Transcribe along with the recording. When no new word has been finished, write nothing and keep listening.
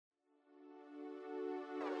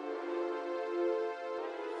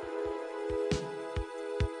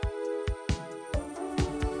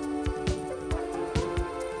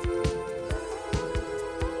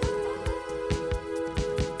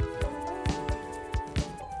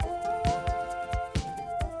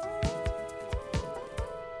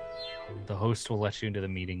host will let you into the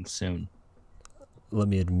meeting soon. Let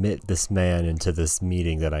me admit this man into this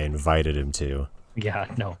meeting that I invited him to. Yeah,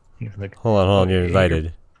 no. Like, Hold on, you're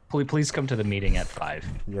invited. Please come to the meeting at 5.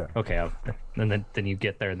 Yeah. Okay, and then you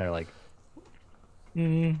get there and they're like,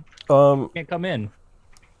 can't come in.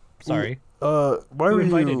 Sorry. Why Who were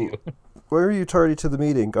invited you? you? Why were you tardy to the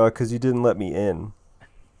meeting? Because you didn't let me in.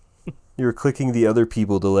 You were clicking the other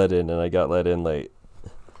people to let in, and I got let in late.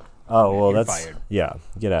 Oh, well, You're that's... fired. Yeah,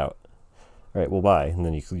 get out. All right, well, bye. And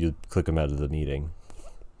then you click them out of the meeting.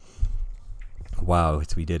 Wow,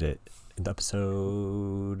 we did it.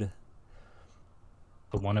 Episode...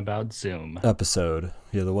 The one about Zoom. Episode.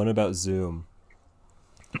 Yeah, the one about Zoom.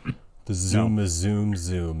 The Zoom is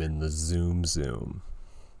Zoom in the Zoom.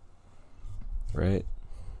 Right?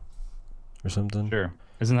 Or something? Sure.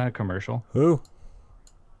 Isn't that a commercial? Who?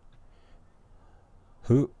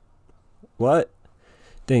 What?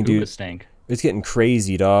 Dang, dude. Stank. It's getting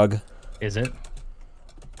crazy, dog. Is it?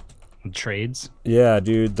 Trades? Yeah,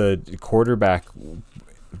 dude. The quarterback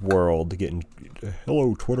world getting...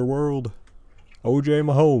 Hello, Twitter world. OJ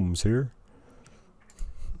Mahomes here.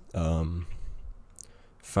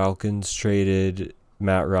 Falcons traded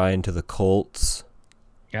Matt Ryan to the Colts.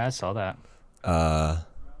 Yeah, I saw that.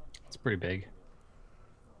 It's pretty big.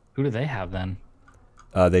 Who do they have then?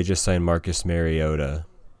 They just signed Marcus Mariota.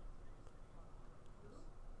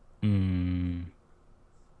 Okay.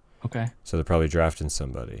 So they're probably drafting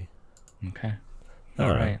somebody. Okay.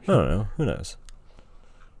 I don't know. Who knows?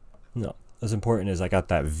 No. What's important is I got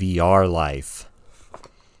that VR life.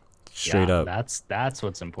 Straight up. That's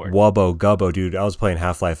what's important. Wubbo Gubbo, dude. I was playing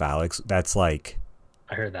Half-Life Alyx. That's like...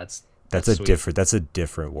 I heard that's a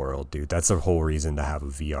different world, dude. That's the whole reason to have a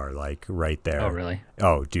VR, like, right there. Oh, really?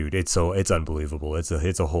 Oh, dude, it's unbelievable. It's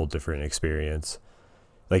a whole different experience.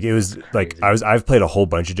 Like, it was like I've played a whole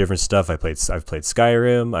bunch of different stuff. I've played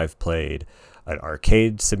Skyrim. I've played an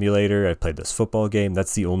arcade simulator. I've played this football game.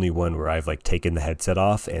 That's the only one where I've like taken the headset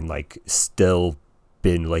off and like still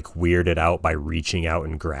been like weirded out by reaching out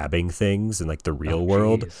and grabbing things in like the real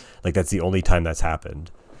world. Like, that's the only time that's happened.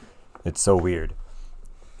 It's so weird.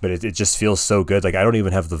 But it just feels so good. Like, I don't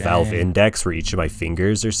even have the Valve Index where each of my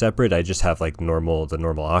fingers are separate. I just have like the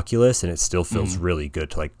normal Oculus, and it still feels really good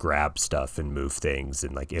to like grab stuff and move things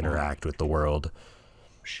and like interact with the world.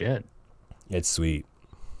 Shit. It's sweet.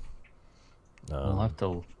 I'll have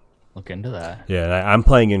to look into that. Yeah, and I'm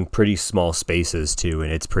playing in pretty small spaces too,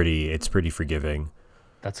 and it's pretty forgiving.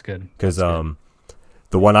 That's good. Because the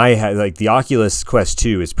one I had, like the Oculus Quest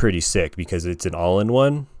 2 is pretty sick because it's an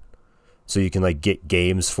all-in-one. So you can like get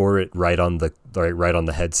games for it right on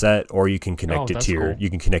the headset, or you can connect it to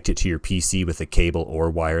your PC with a cable or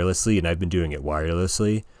wirelessly. And I've been doing it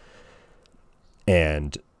wirelessly,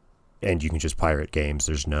 and you can just pirate games.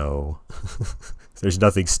 There's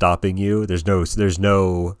nothing stopping you. There's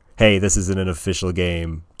no hey, this isn't an official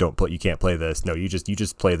game. You can't play this. No, you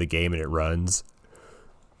just play the game and it runs.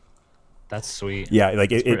 That's sweet. Yeah, like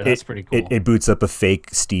that's pretty cool. It boots up a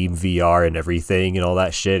fake Steam VR and everything and all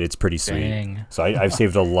that shit. It's pretty sweet. Dang. So I've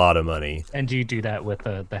saved a lot of money. And do you do that with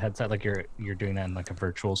the headset? Like you're doing that in like a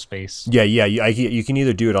virtual space? Yeah. You can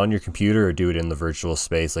either do it on your computer or do it in the virtual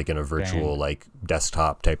space, like in a virtual like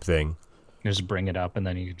desktop type thing. You just bring it up and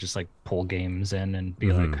then you just like pull games in and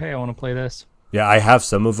be like, hey, I want to play this. Yeah, I have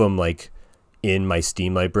some of them like in my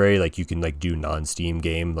Steam library. Like you can like do non-Steam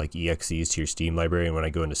game like EXEs to your Steam library, and when I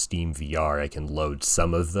go into Steam VR I can load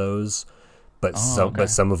some of those, but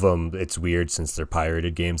some of them it's weird since they're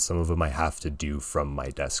pirated games. Some of them I have to do from my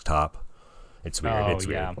desktop. It's weird.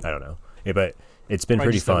 Weird. I don't know. Yeah, but it's been Probably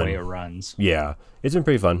pretty just fun. The way it runs. Yeah, it's been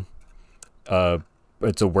pretty fun.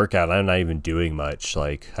 It's a workout. I'm not even doing much.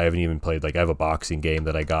 Like I haven't even played. Like I have a boxing game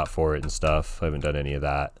that I got for it and stuff. I haven't done any of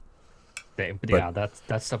that.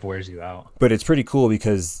 That stuff wears you out. But it's pretty cool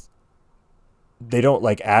because they don't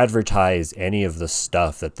like advertise any of the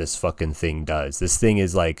stuff that this fucking thing does. This thing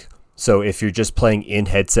is like, so if you're just playing in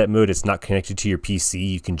headset mode, it's not connected to your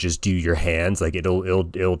PC. You can just do your hands. Like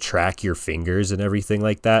it'll track your fingers and everything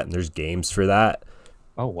like that. And there's games for that.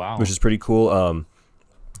 Oh wow. Which is pretty cool.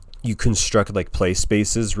 You construct like play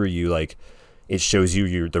spaces where you like, it shows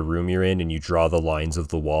you the room you're in, and you draw the lines of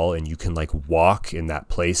the wall, and you can like walk in that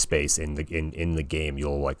play space in the game.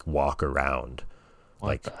 You'll like walk around.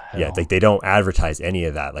 What the hell? Yeah, like they don't advertise any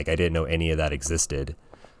of that. Like I didn't know any of that existed.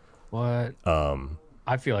 What?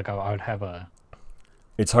 I feel like I would have a.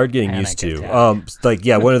 It's hard getting used to.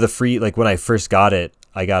 attack. One of the free, like when I first got it,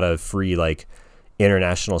 I got a free like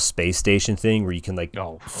International Space Station thing where you can like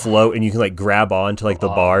float and you can like grab on to like the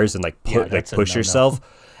bars and like push yourself.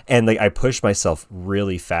 And like I pushed myself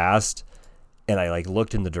really fast, and I like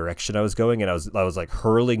looked in the direction I was going, and I was like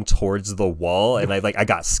hurling towards the wall, and I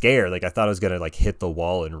got scared. Like I thought I was gonna like hit the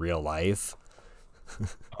wall in real life.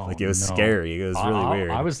 Like it was scary. It was really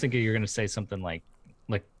weird. I was thinking you're gonna say something like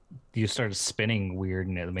you started spinning weird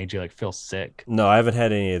and it made you like feel sick. No, I haven't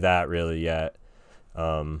had any of that really yet.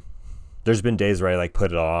 There's been days where I like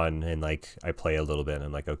put it on and like I play a little bit and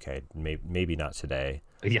I'm like, okay, maybe not today.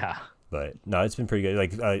 Yeah. But no, it's been pretty good.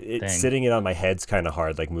 Like sitting it on my head's kind of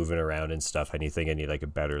hard, like moving around and stuff. I need like a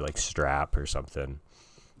better like strap or something.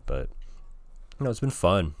 But no, it's been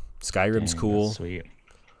fun. Skyrim's cool. That's sweet.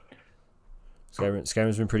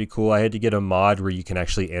 Skyrim's been pretty cool. I had to get a mod where you can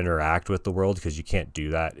actually interact with the world because you can't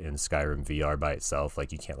do that in Skyrim VR by itself.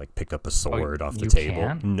 Like you can't like pick up a sword off the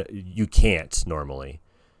table. No, you can't normally.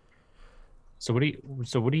 So what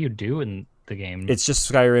do you do in the game? It's just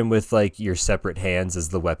Skyrim with like your separate hands as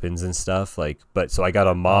the weapons and stuff. Like, but so I got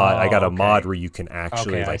a mod. I got a mod where you can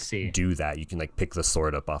actually do that. You can like pick the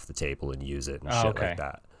sword up off the table and use it and shit like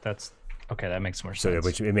that. That's okay. That makes more sense. So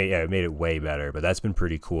which it made it way better. But that's been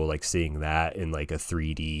pretty cool. Like seeing that in like a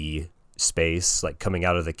 3D space, like coming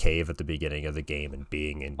out of the cave at the beginning of the game and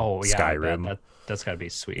being in Skyrim. That's gotta be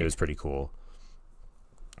sweet. It was pretty cool.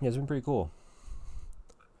 Yeah, it's been pretty cool.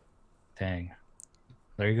 Dang.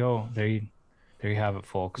 There you go. There you have it,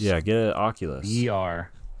 folks. Yeah, get an Oculus. VR.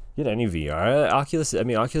 Get any VR. Oculus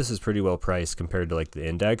is pretty well priced compared to like the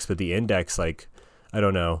Index, but the Index, like, I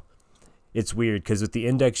don't know. It's weird because with the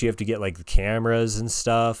Index you have to get like the cameras and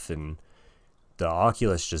stuff, and the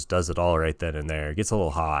Oculus just does it all right then and there. It gets a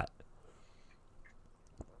little hot.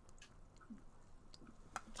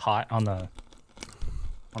 Hot on the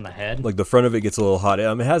head? Like the front of it gets a little hot.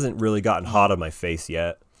 It hasn't really gotten hot on my face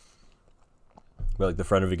yet. But like the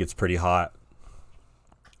front of it gets pretty hot.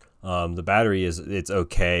 The battery it's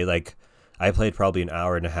okay. Like I played probably an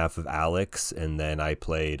hour and a half of Alex, and then I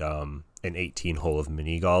played an 18 hole of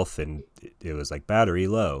mini golf, and it was like battery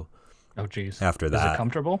low. Oh geez. After that, is it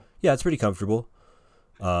comfortable? Yeah, it's pretty comfortable.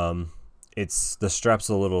 It's the strap's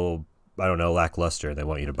a little, I don't know, lackluster. They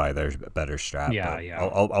want you to buy their better strap. Yeah.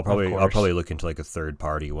 I'll probably look into like a third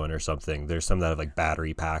party one or something. There's some that have like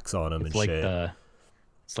battery packs on them and shit.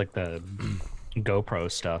 It's like the GoPro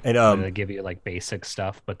stuff, and they give you like basic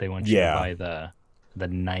stuff, but they want you to buy the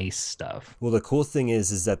nice stuff. Well, the cool thing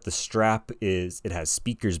is that the strap it has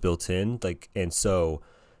speakers built in, like, and so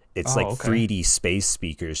it's 3D space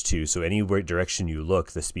speakers too. So any direction you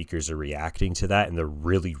look, the speakers are reacting to that, and they're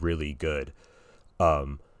really, really good.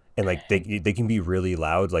 And like they can be really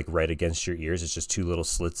loud, like right against your ears. It's just two little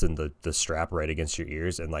slits in the strap right against your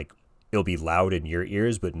ears, and like it'll be loud in your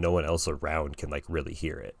ears, but no one else around can like really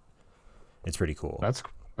hear it. It's pretty cool.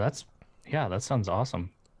 That sounds awesome.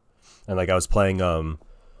 And like I was playing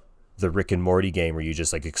the Rick and Morty game where you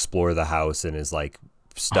just like explore the house and is like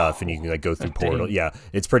stuff, and you can like go through portal. Yeah,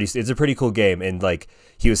 it's a pretty cool game. And like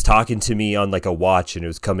he was talking to me on like a watch, and it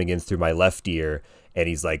was coming in through my left ear, and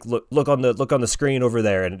he's like, look on the screen over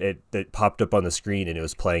there, and it popped up on the screen, and it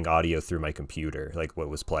was playing audio through my computer, like what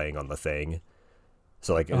was playing on the thing.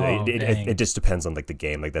 So like it just depends on like the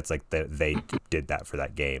game. Like that's like they did that for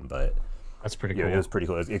that game, but that's pretty cool. It was pretty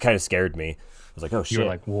cool. It kind of scared me. I was like, oh shit. You were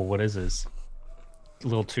like, well, what is this? A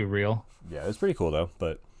little too real. Yeah, it was pretty cool though.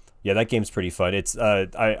 But yeah, that game's pretty fun. It's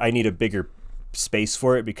I need a bigger space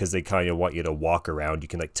for it because they kind of want you to walk around. You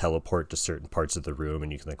can like teleport to certain parts of the room,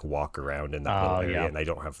 and you can like walk around in that little area. And I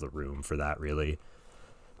don't have the room for that really.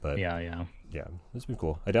 But yeah, it's been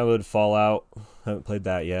cool. I downloaded Fallout. Haven't played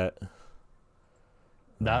that yet.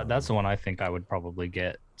 That's the one I think I would probably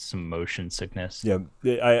get some motion sickness. Yeah,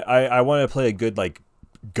 I want to play a good like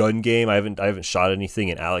gun game. I haven't shot anything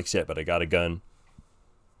in Alex yet, but I got a gun.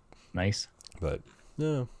 Nice. But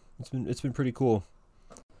no, it's been pretty cool.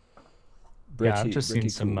 I've just seen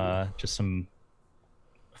some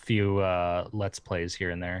few let's plays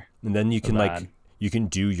here and there. And then you can you can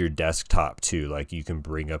do your desktop too. Like you can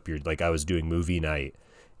bring up your, like I was doing movie night,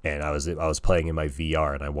 and I was playing in my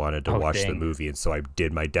VR, and I wanted to watch the movie, and so I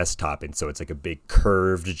did my desktop, and so it's like a big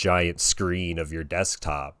curved giant screen of your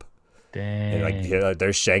desktop. Dang. And like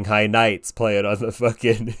there's Shanghai Nights playing on the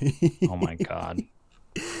fucking oh my god.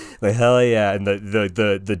 Like hell yeah. And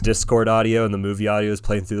the Discord audio and the movie audio is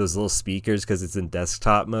playing through those little speakers because it's in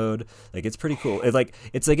desktop mode. Like it's pretty cool.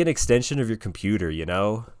 It's like an extension of your computer, you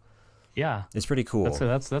know? Yeah. It's pretty cool.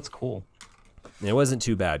 That's cool. It wasn't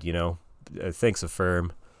too bad, you know. Thanks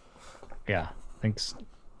Affirm. Yeah. Thanks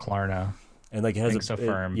Klarna. And like it has thanks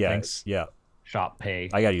Affirm. Yeah. Thanks yeah. Shop Pay.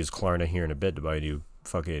 I gotta use Klarna here in a bit to buy a new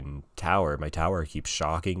fucking tower. My tower keeps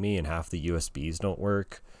shocking me, and half the USBs don't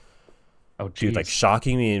work. Oh, geez. Dude, like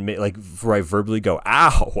shocking me, and like where I verbally go,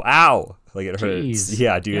 ow, ow. Like it hurts. Jeez.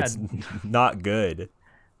 Yeah, dude, Yeah. it's not good.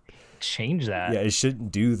 Change that. Yeah, it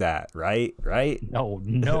shouldn't do that, right? No.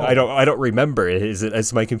 I don't remember.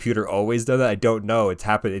 Has my computer always done that? I don't know. It's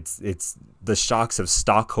happened. It's the shocks of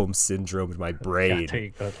Stockholm syndrome in my brain. Yeah, there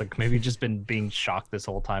you go. It's like maybe you've just been being shocked this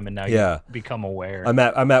whole time, and now Yeah. you become aware. I'm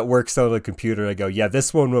at work selling a computer. And I go, yeah,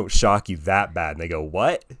 this one won't shock you that bad. And they go,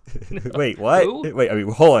 what? Wait, what? Who? Wait, I mean,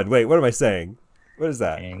 hold on. Wait, what am I saying? What is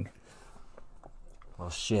that? Dang. Well,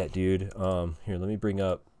 shit, dude. Here, let me bring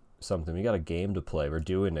up something. We got a game to play. We're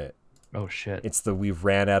doing it. Oh shit. It's the we've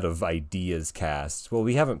ran out of ideas cast. Well,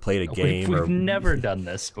 we haven't played a game. We've never done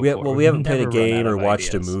this before. We haven't played a Never run game out or of watched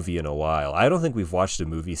ideas. a movie in a while. I don't think we've watched a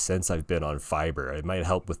movie since I've been on Fiverr. It might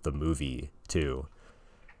help with the movie too.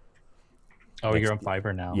 Oh, you're on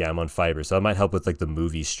Fiverr now. Yeah, I'm on Fiverr, so it might help with like the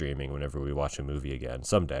movie streaming whenever we watch a movie again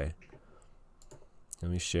someday.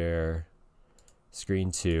 Let me share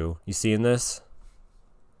screen 2. You seeing this?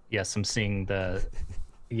 Yes, I'm seeing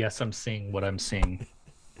what I'm seeing.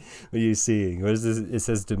 What are you seeing? What is this? It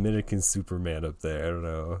says Dominican Superman up there. I don't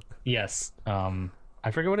know. Yes. I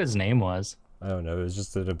forget what his name was. I don't know. It was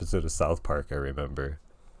just an episode of South Park, I remember.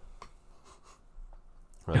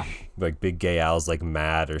 Like Big Gay Al's like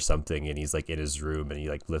mad or something, and he's like in his room, and he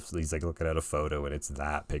like he's like looking at a photo, and it's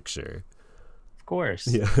that picture. Of course.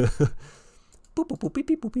 Yeah. Boop, boop, boop, beep,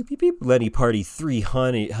 beep, boop, beep, beep, beep. Lenny Party 3,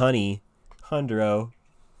 honey, Hundro.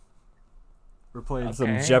 We're playing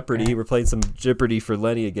some Jeopardy. Okay. We're playing some Jeopardy for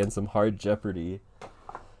Lenny again. Some hard Jeopardy.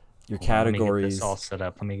 Your categories. Let me get this all set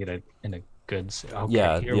up. Let me get it in a good. Okay,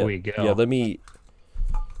 Yeah. here we go. Yeah. Let me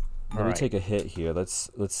right. take a hit here. Let's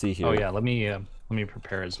see here. Oh yeah. Let me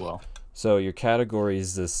prepare as well. So your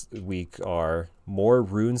categories this week are more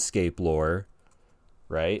RuneScape lore,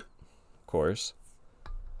 right? Of course.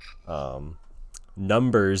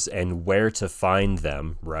 Numbers and where to find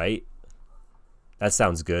them, right? That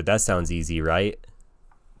sounds good. That sounds easy, right?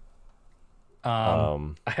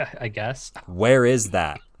 I guess. Where is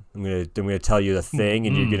that? I'm gonna tell you the thing,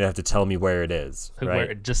 and you're gonna have to tell me where it is,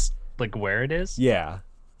 right? Just like where it is. Yeah.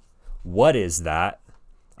 What is that?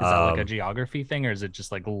 Is that like a geography thing, or is it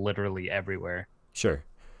just like literally everywhere? Sure.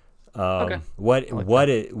 Okay. What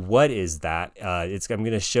is that? I'm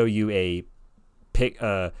gonna show you a pic.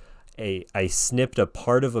 I snipped a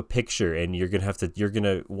part of a picture, and you're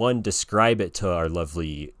gonna one describe it to our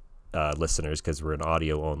lovely listeners, because we're an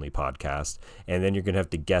audio only podcast, and then you're gonna have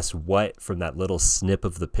to guess what from that little snip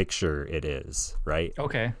of the picture it is, right?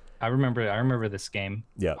 Okay. I remember this game.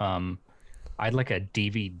 Yeah. I had like a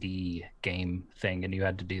DVD game thing, and you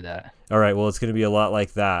had to do that. All right. Well, it's gonna be a lot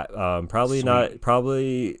like that. Probably Sweet. not.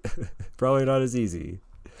 Probably not as easy.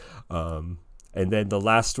 And then the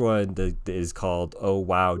last one that is called, oh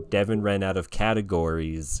wow, Devin ran out of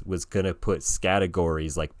categories, was going to put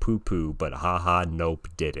scatagories like poo-poo, but haha, nope,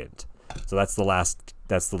 didn't. So that's the last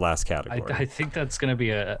category. I think that's going to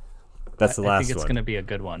be that's the last one. I think it's going to be a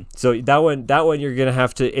good one. So that one you're going to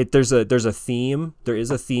have to, there's a theme. There is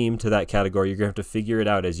a theme to that category. You're going to have to figure it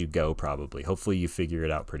out as you go, probably. Hopefully you figure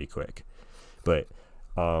it out pretty quick. But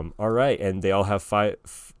all right, and they all have five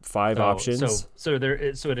options. So it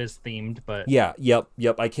is themed, but yeah, yep.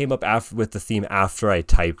 I came up with the theme after I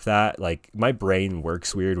typed that. Like my brain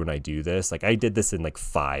works weird when I do this. Like I did this in like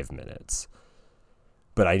 5 minutes,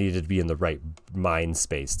 but I needed to be in the right mind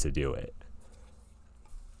space to do it.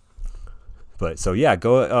 But so yeah,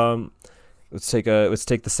 go. Let's take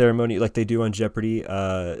the ceremony like they do on Jeopardy.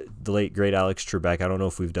 The late great Alex Trebek. I don't know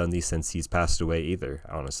if we've done these since he's passed away either,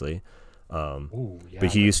 honestly. Ooh, yeah,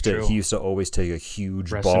 but he used to always take a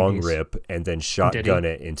huge bong rip and then shotgun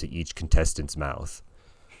it into each contestant's mouth.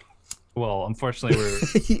 Well, unfortunately,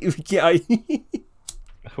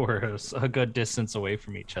 we're a good distance away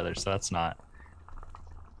from each other, so that's not.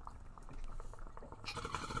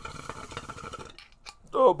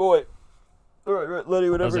 Oh boy! All right, Lenny,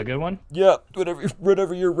 whatever. That was a good one. Yeah,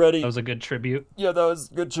 whenever you're ready. That was a good tribute. Yeah, that was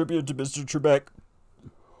a good tribute to Mr. Trebek,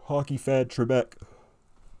 hockey fan Trebek.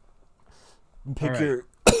 Pick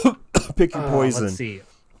your poison.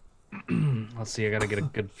 Let's see. I gotta get a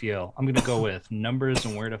good feel. I'm gonna go with numbers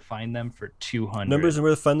and where to find them for 200. Numbers and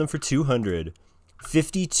where to find them for 200.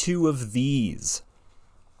 52 of these.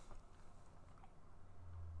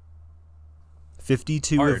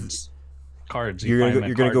 52 cards. You're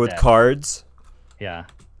gonna go with cards. Yeah.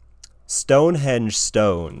 Stonehenge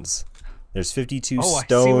stones. There's 52 stone.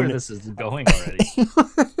 I see where this is going already.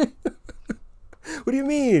 What do you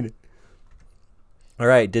mean? All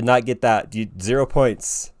right, did not get that. 0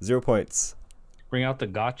 points. 0 points. Bring out the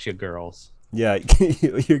gotcha girls. Yeah,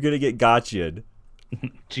 you're gonna get gotcha'd.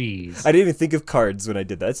 Jeez. I didn't even think of cards when I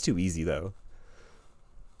did that. That's too easy though.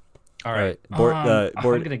 All right. Board. I'm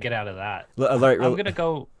gonna get out of that. I'm gonna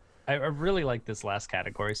go. I really like this last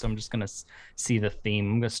category, so I'm just gonna see the theme.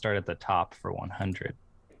 I'm gonna start at the top for 100.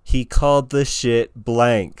 He called the shit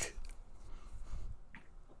blank.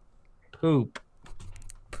 Poop.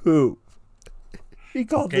 He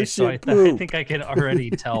called the shit poop. I think I can already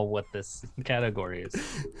tell what this category is.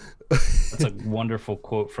 That's a wonderful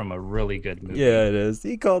quote from a really good movie. Yeah, it is.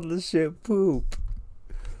 He called the shit poop.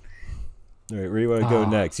 All right, where do you want to go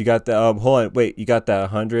next? You got the hold on, wait, you got that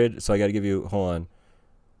 100, so I got to give you, hold on.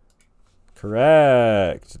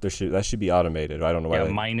 Correct. That should be automated. I don't know why. Yeah,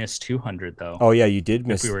 minus 200 though. Oh yeah, you did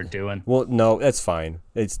miss. If we were doing. Well, no, that's fine.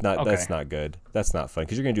 It's not. Okay. That's not good. That's not fun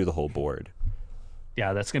because you're gonna do the whole board.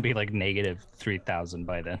 Yeah, that's gonna be like negative 3,000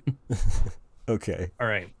 by then. Okay. All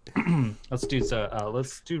right. let's do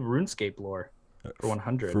RuneScape lore for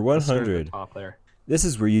 100. For 100. Top there. This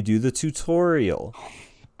is where you do the tutorial.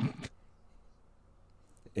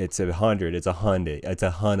 It's 100. It's 100. It's a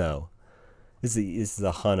huno. This is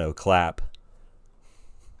a huno clap.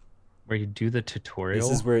 Where you do the tutorial.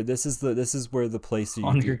 This is where the place you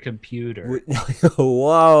on your computer.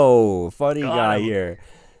 Whoa, funny guy here.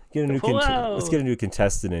 Let's get a new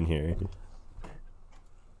contestant in here.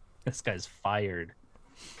 This guy's fired.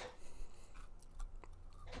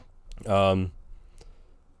 You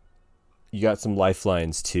got some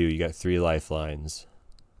lifelines too. You got 3 lifelines.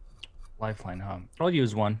 Lifeline, huh? I'll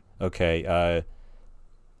use one. Okay.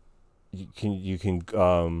 You can you can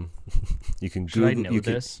Google. You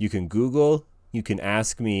can Google. You can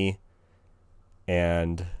ask me,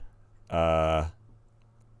 and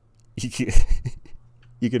you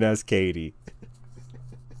can ask Katie.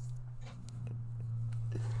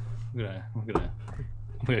 I'm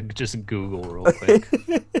gonna just Google real quick.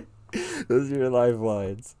 Those are your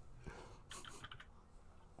lifelines.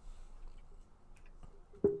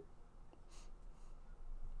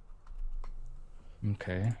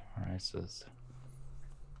 Okay. All right. So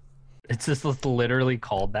it's just literally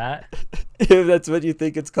called that. If that's what you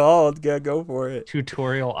think it's called, yeah, go for it.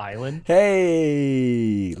 Tutorial Island.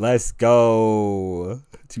 Hey, let's go.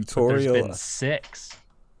 Tutorial. But there's been 6.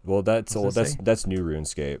 Well, that's new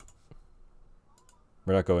RuneScape.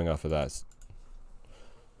 We're not going off of that.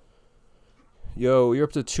 Yo, you're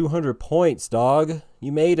up to 200 points, dog.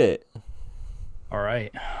 You made it. All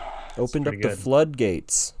right. Opened up the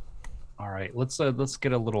floodgates. All right, let's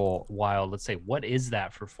get a little wild. Let's say, what is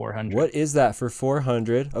that for 400? What is that for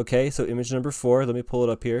 400? Okay, so image number 4. Let me pull it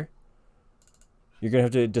up here. You're gonna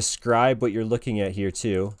have to describe what you're looking at here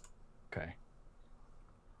too. Okay.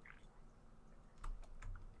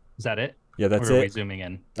 Is that it? Yeah, that's it. Or are it. we zooming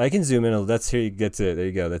in? I can zoom in. That's here. That's it. There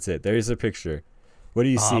you go. That's it. There's a picture. What are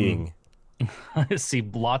you seeing? I see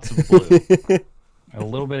lots of blue. A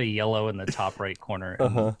little bit of yellow in the top right corner.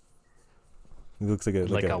 It looks like a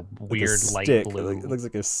weird light blue. It looks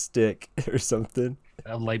like a stick or something.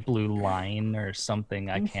 A light blue line or something.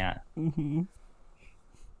 I can't. Mm-hmm.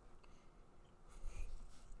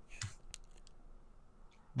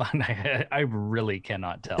 But I really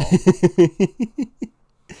cannot tell.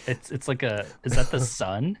 It's like is that the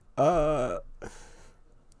sun?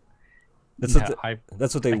 That's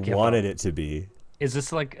what they wanted it to be. Is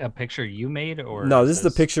this like a picture you made, or no? This is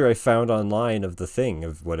the picture I found online of the thing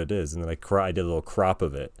of what it is, and then I did a little crop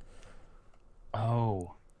of it.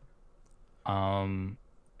 Oh,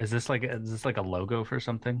 is this like a logo for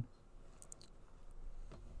something?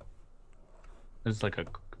 This is like a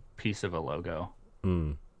piece of a logo.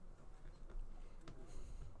 Hmm.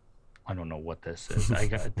 I don't know what this is.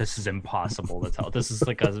 This is impossible to tell. This is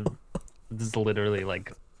literally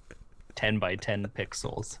like 10 by 10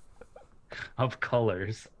 pixels of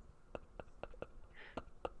colors.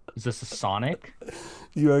 Is this a Sonic?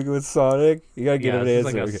 You want to go with Sonic? You gotta get an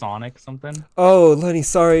answer. Like a Sonic something. Oh, Lenny,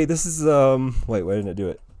 sorry. This is Wait, why didn't it do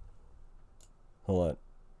it? Hold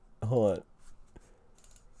on.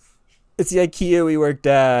 It's the IKEA we worked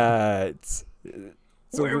at.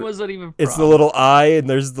 So where was it even from? It's the little eye, and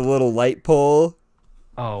there's the little light pole.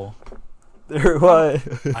 Oh. What?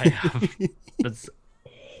 That's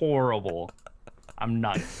horrible.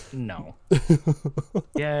 No.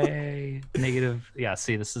 Yay. Negative. Yeah,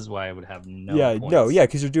 see, this is why I would have no points.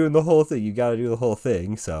 Because you're doing the whole thing. You got to do the whole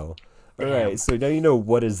thing, so. All right, so now you know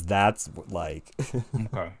what is that like.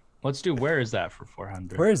 Okay. Let's do where is that for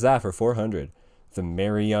 400? Where is that for 400? The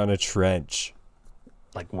Mariana Trench.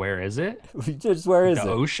 Like, where is it? Just where is it?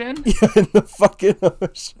 The ocean? Yeah, in the fucking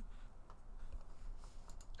ocean.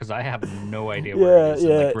 Because I have no idea where it is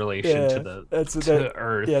in relation to the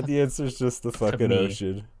Earth. Yeah, the answer is just the fucking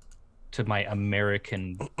ocean. To my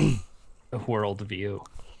American world view.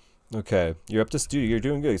 Okay, you're up to you're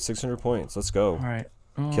doing good. 600 points. Let's go. All right.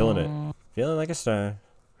 Killing it. Uh, Feeling like a star.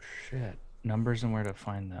 Shit. Numbers and where to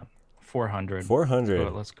find them. 400.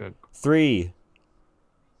 400. Let's go. 3.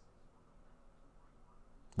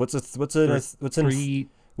 What's Three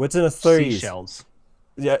in a 30? seashells.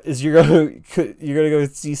 Yeah, you're gonna go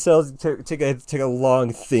with seashells. Take a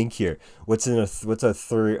long think here. What's a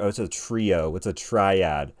three? Oh, it's a trio. What's a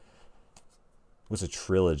triad? What's a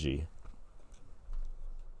trilogy?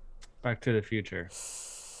 Back to the Future.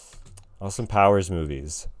 Austin Powers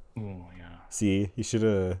movies. Oh yeah. See, you should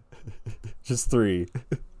have just 3.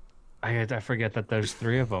 I forget that there's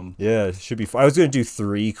 3 of them. Yeah, it should be. I was gonna do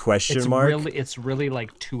 3 question mark. It's really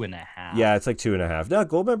like 2.5. Yeah, it's like 2.5. No,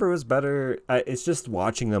 Goldmember was better. It's just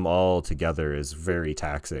watching them all together is very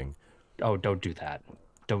taxing. Oh, don't do that.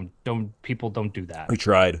 Don't people don't do that. We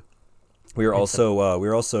tried. We were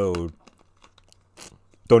also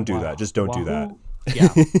don't do that. Just don't do that. Yeah.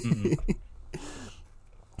 Mm-mm.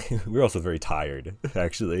 We were also very tired,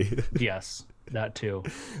 actually. Yes, that too.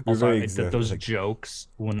 We're Also, very those jokes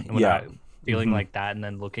when Yeah. I feeling like that and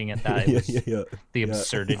then looking at that, it was, the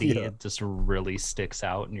absurdity it just really sticks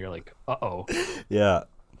out, and you're like, uh-oh. Yeah,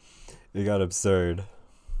 it got absurd.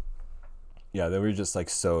 Yeah, they were just like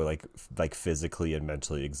so like physically and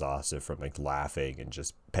mentally exhausted from like laughing and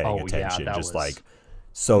just paying attention, that just was like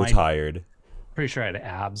so tired. Pretty sure I had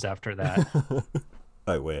abs after that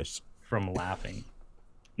I wish. from laughing.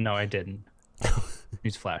 No, I didn't.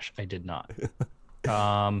 Newsflash, I did not.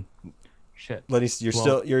 Shit. Lenny,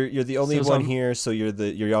 you're the only one here, so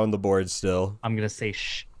you're on the board still. I'm gonna say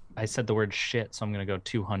I said the word shit, so I'm gonna go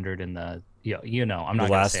 200 in the I'm not the gonna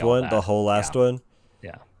last say all one, that. the whole last one.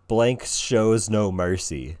 Yeah. Blank shows no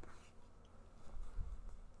mercy.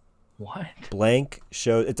 What? Blank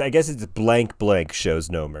shows. I guess it's blank shows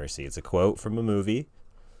no mercy. It's a quote from a movie.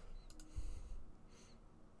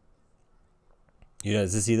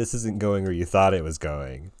 This isn't going where you thought it was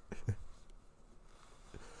going.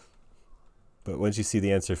 But once you see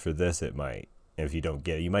the answer for this, it might. And if you don't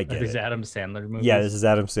get it, you might get it. These Adam Sandler movies? Yeah, this is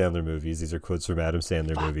Adam Sandler movies. These are quotes from Adam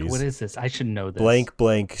Sandler movies. What is this? I should know this.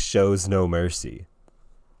 Blank shows no mercy.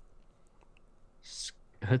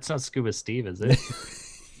 It's not Scuba Steve, is it?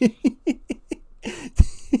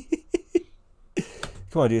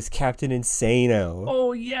 Come on, dude. It's Captain Insano.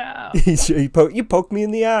 Oh, yeah. You poked me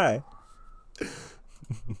in the eye.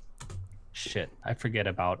 Shit. I forget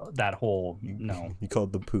about that whole... No. You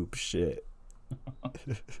called the poop shit.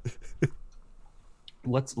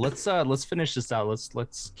 Let's finish this out.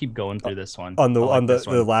 Let's keep going through this one. On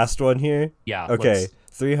the last one here? Yeah. Okay.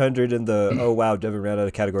 300 in the oh wow, Devin ran out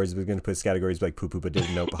of categories. We're gonna put categories like poo poo but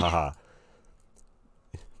didn't know. Haha.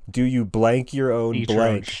 Do you blank your own Eat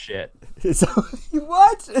blank? your own shit.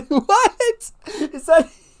 What? What? Is that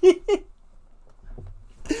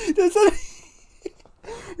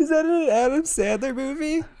Is that an Adam Sandler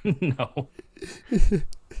movie? No.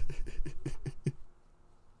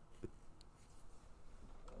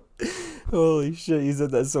 Holy shit, you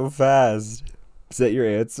said that so fast. Is that your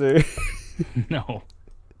answer? No.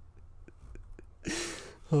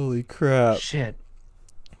 Holy crap. Shit.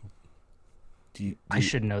 I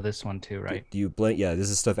should know this one too, right? Do you blank? Yeah, this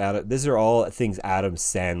is stuff these are all things Adam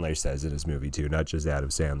Sandler says in his movie too, not just Adam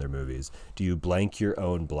Sandler movies. Do you blank your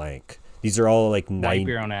own blank? These are all like Wipe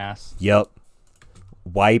your own ass. Yep.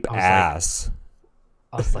 Wipe ass.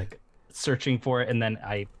 I was like searching for it, and then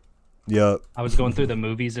I was going through the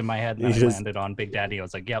movies in my head, and I landed on Big Daddy. I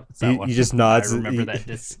was like, "Yep, it's that one." He just nods. I remember that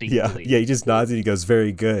distinctly. Yeah. He just nods and he goes,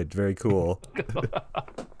 "Very good, very cool."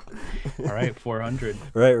 All right, 400.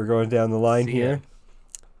 All right, we're going down the line here.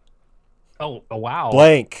 Oh, wow.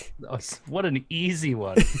 Blank. What an easy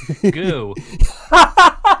one. Goo.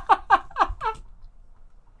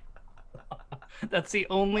 That's the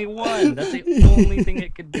only one. That's the only thing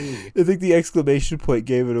it could be. I think the exclamation point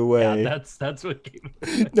gave it away. Yeah, that's what gave it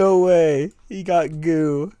away. No way. He got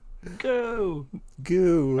goo. Goo.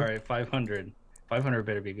 Goo. All right, 500. 500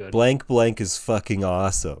 better be good. Blank is fucking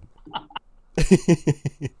awesome.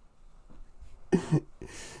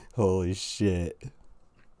 Holy shit.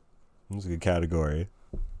 That's a good category.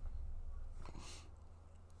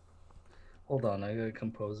 Hold on, I gotta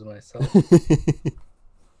compose myself.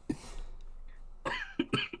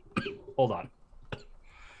 Hold on.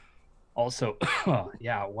 Also,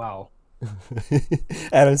 yeah, wow.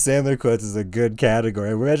 Adam Sandler quotes is a good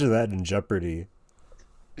category. Imagine that in Jeopardy.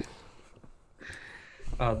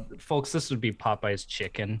 Folks, this would be Popeye's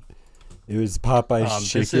chicken. It was Popeye's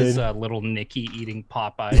chicken. This is Little Nicky eating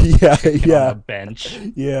Popeye's chicken on the bench.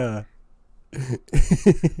 Yeah. I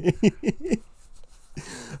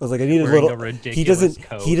was like, I need a little. He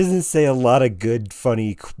doesn't say a lot of good,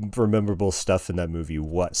 funny, rememberable stuff in that movie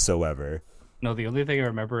whatsoever. No, the only thing I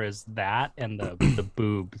remember is that and the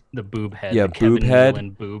boob head. Yeah, the Kevin boob head.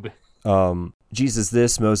 Nealon boob. Jesus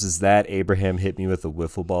this, Moses that, Abraham hit me with a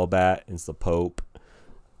wiffle ball bat. It's the Pope.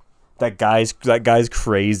 That guy's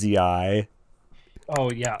crazy eye. Oh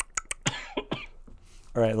yeah.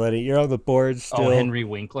 All right, Lenny, you're on the board still. Oh, Henry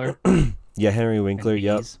Winkler. Yeah, Henry Winkler. And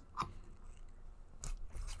Yep. bees.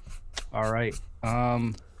 All right.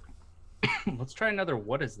 Let's try another.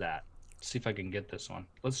 What is that? See if I can get this one.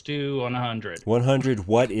 Let's do on 100. 100.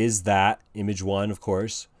 What is that? Image 1, of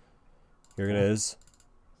course. Here it is.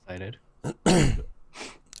 Excited. What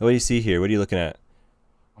do you see here? What are you looking at?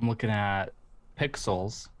 I'm looking at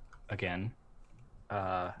pixels again.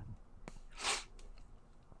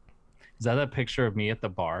 Is that a picture of me at the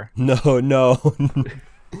bar? No.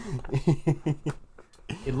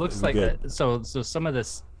 It looks like that. So some of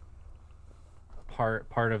this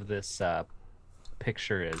part of this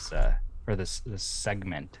picture is or this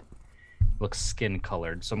segment looks skin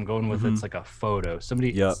colored. So I'm going with it's like a photo.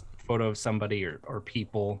 Photo of somebody or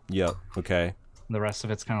people. Yep. Okay. The rest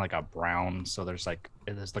of it's kind of like a brown. So there's like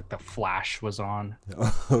the flash was on.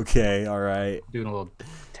 Okay. All right. Doing a little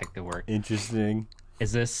detective work. Interesting.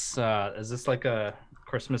 Is this like a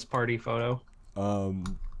Christmas party photo?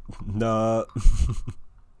 No.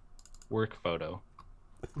 Work photo.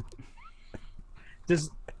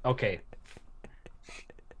 Okay.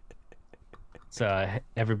 So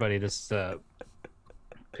everybody, this is a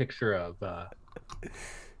picture of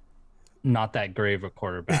not that great of a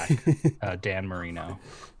quarterback, Dan Marino.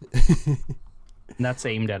 And that's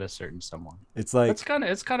aimed at a certain someone. It's like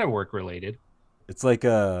it's kind of work related. It's like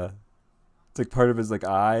part of his like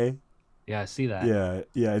eye. Yeah, I see that.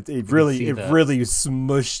 Yeah. It really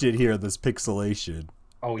smushed it here. This pixelation.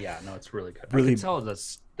 Oh yeah, no, it's really good. Really, I can tell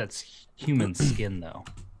that's human skin though.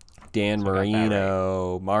 Dan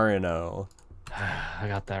Marino, Marino. I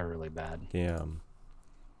got that really bad. Damn.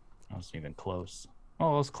 I wasn't even close.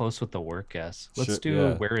 Oh, I was close with the work guess. Let's do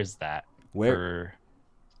yeah. Where is that? Where?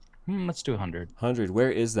 Let's do 100. 100. Where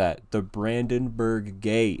is that? The Brandenburg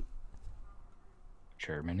Gate.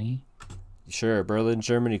 Germany? Sure, Berlin,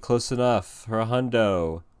 Germany. Close enough. For a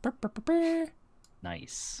hundo.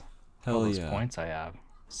 Nice. Hell all those yeah. points I have.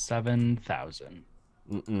 7,000.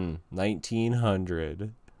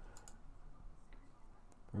 1900.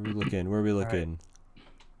 Where are we looking? Right.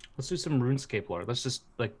 Let's do some RuneScape lore. Let's just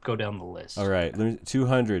like go down the list. All right,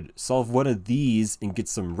 200. Solve one of these and get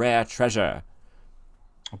some rare treasure.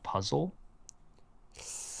 A puzzle?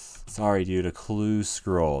 Sorry, dude. A clue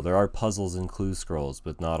scroll. There are puzzles in clue scrolls,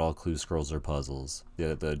 but not all clue scrolls are puzzles.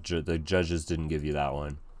 The judges didn't give you that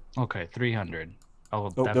one. Okay, 300.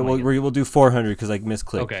 We'll do 400 because I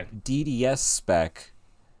misclicked. Okay. DDS spec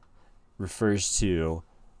refers to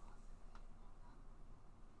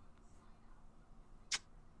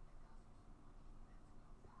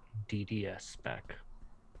DDS spec.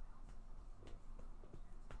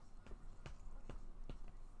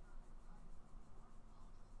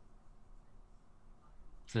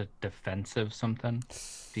 Is it defensive something?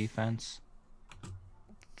 Defense?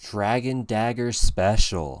 Dragon Dagger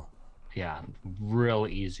Special. Yeah, real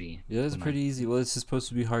easy. Yeah, it's pretty easy. Well, it's supposed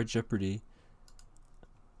to be hard Jeopardy.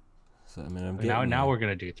 So I mean, I'm getting now we're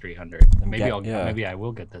gonna do 300. Maybe I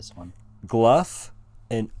will get this one. Gluff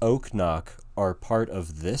and Oaknock are part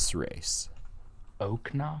of this race.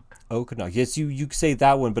 Oaknock? Oaknock. Yes, you say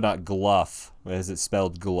that one, but not Gluff, as it's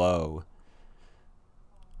spelled glow.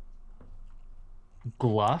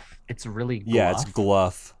 Gluff? It's really Gluff? Yeah, it's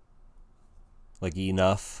Gluff. Like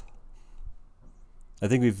enough. I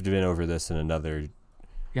think we've been over this in another.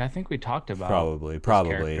 Yeah, I think we talked about probably. We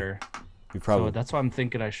probably. So that's why I'm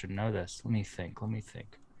thinking I should know this. Let me think.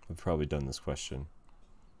 We've probably done this question.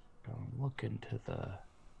 Look into the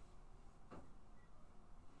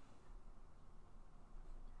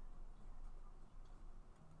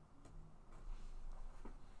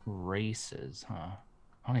races, huh?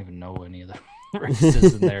 I don't even know any of the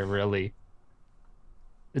races in there really.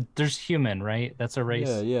 There's human, right? That's a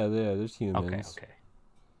race. Yeah. There's humans. Okay.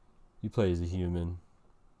 You play as a human.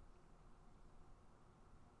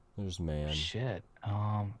 There's man. Shit.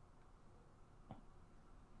 Are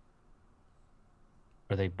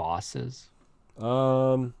they bosses?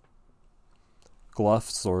 Gluff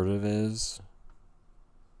sort of is,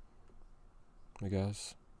 I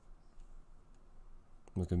guess.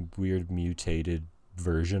 Like a weird mutated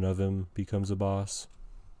version of him becomes a boss.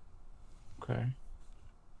 Okay.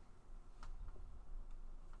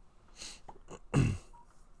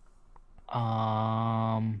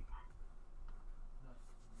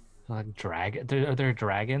 Like dragon? Are there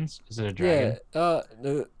dragons? Is it a dragon? Yeah.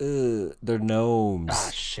 They're gnomes. Ah,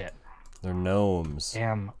 shit. They're gnomes.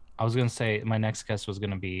 Damn. I was gonna say my next guess was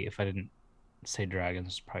gonna be, if I didn't say dragons,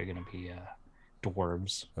 it's probably gonna be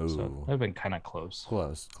dwarves. So Ooh. that'd been kind of close.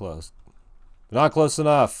 Close. Not close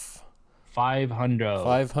enough. 500.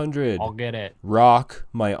 500. I'll get it. Rock,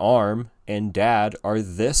 my arm, and dad are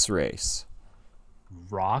this race.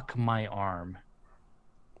 Rock my arm.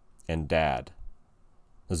 And dad.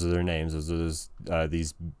 Those are their names. Those are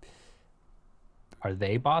these. Are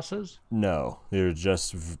they bosses? No, they're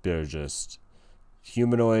just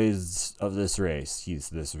humanoids of this race.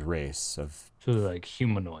 This race of So they're like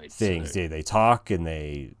humanoids. things. They talk and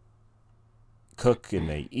they cook and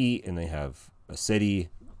they eat and they have a city.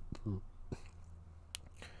 And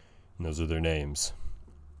those are their names.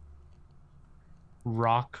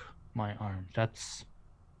 Rock my arm. That's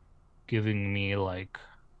giving me like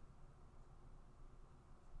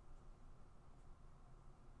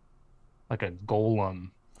a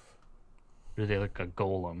golem. Are they like a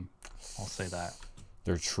golem? I'll say that.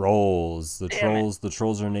 They're trolls. The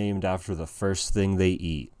trolls are named after the first thing they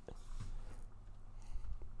eat.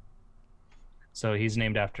 So he's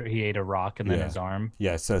named after, he ate a rock and then his arm.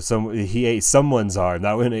 Yeah, so he ate someone's arm.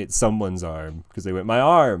 That one ate someone's arm because they went, my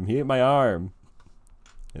arm. He ate my arm.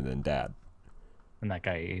 And then dad. And that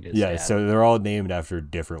guy ate his dad. So they're all named after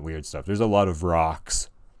different weird stuff. There's a lot of rocks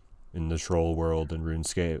in the troll world in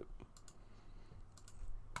RuneScape.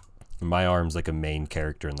 And my arm's like a main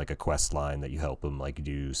character in like a quest line that you help him like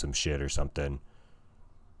do some shit or something.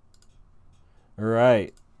 All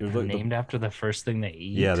right. They're named after the first thing they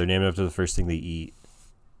eat. Yeah, they're named after the first thing they eat.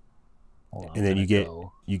 And then you get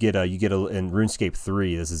a in RuneScape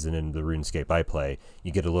 3, this isn't in the RuneScape I play,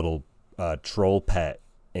 you get a little troll pet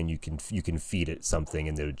and you can feed it something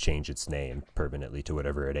and it would change its name permanently to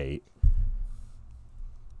whatever it ate.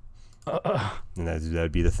 And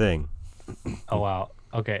that'd be the thing. Oh wow.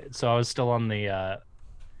 Okay, so I was still on that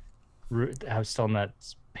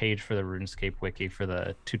page for the RuneScape wiki for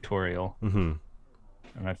the tutorial. Mm-hmm.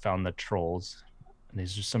 And I found the trolls. And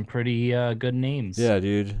these are some pretty good names. Yeah,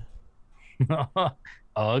 dude. Ugh.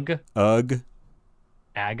 Aga.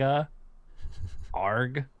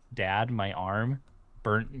 Arg. Dad, my arm.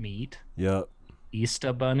 Burnt meat. Yep.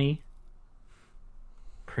 Easter bunny.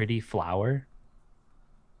 Pretty flower.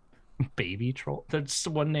 Baby troll. There's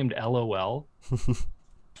one named LOL.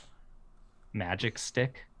 Magic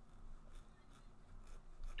stick.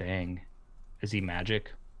 Dang. Is he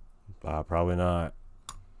magic? Probably not.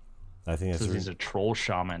 I think that's he's a troll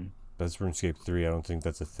shaman. That's RuneScape 3. I don't think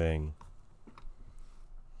that's a thing.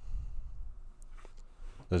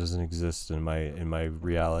 That doesn't exist in my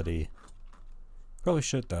reality. Probably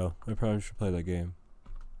should though. I probably should play that game.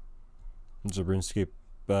 There's a RuneScape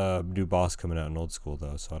new boss coming out in old school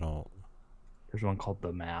though, so I don't. There's one called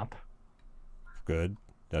The Map. Good.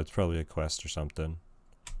 That's probably a quest or something.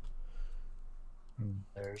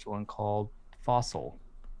 There's one called Fossil.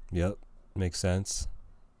 Yep, makes sense.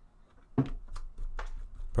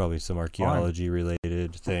 Probably some archaeology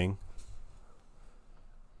related thing.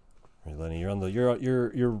 All right, Lenny, you're on the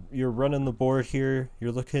you're running the board here.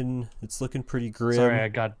 It's looking pretty grim. Sorry, I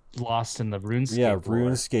got lost in the RuneScape. Yeah, lore.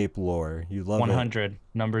 RuneScape lore. You love 100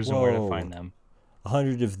 numbers and where to find them.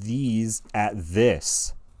 100 of these at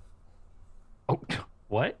this. Oh,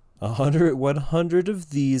 what? 100 of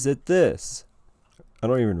these at this. I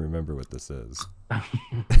don't even remember what this is.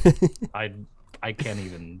 I can't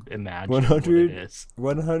even imagine 100, what it is.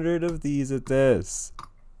 100 of these at this.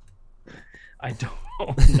 I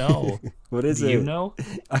don't know. What is it? Do you know?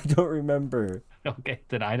 I don't remember. Okay,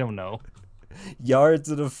 then I don't know.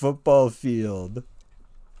 Yards at a football field.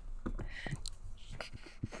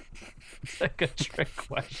 Like a trick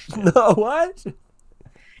question. No, what?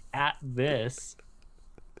 At this.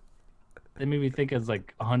 They made me think it's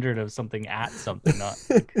like 100 of something at something, not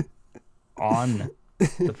like on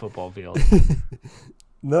the football field.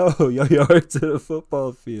 No, yards at a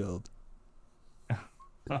football field.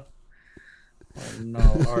 Oh,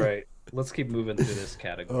 no. All right. Let's keep moving through this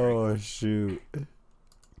category. Oh, shoot.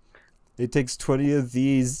 It takes 20 of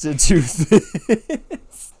these to do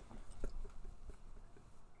this.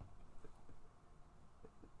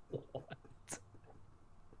 What?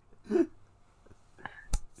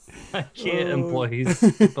 I can't employees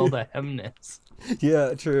build a Hemnitz.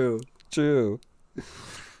 Yeah, true.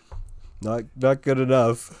 Not good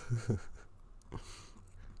enough.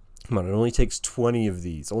 Come on, it only takes 20 of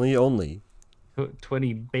these. Only.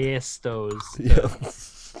 20 bastos. Yeah.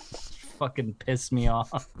 Fucking piss me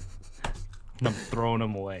off. And I'm throwing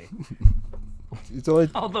them away. It's only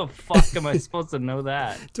How the fuck am I supposed to know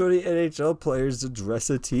that? 20 NHL players to dress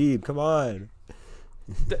a team. Come on.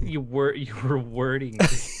 You were wording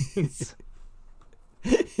things.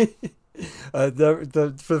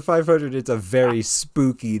 For 500, it's a very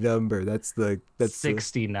spooky number. That's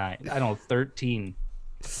 69. I don't know, 13.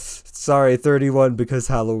 Sorry, 31 because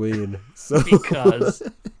Halloween. So Because,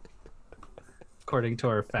 according to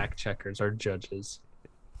our fact checkers, our judges,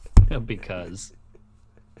 because.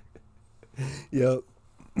 Yep.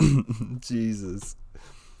 Jesus.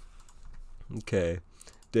 Okay.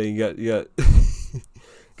 Dang, you got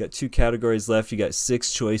got 2 categories left. You got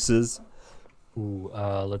 6 choices. Ooh,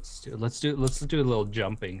 let's do a little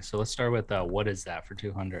jumping. So let's start with what is that for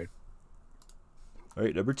 200? All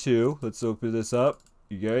right, number 2. Let's open this up.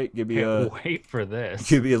 You got it? Give me Can't wait for this.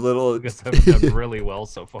 Give me a little. Because I've done really well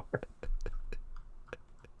so far.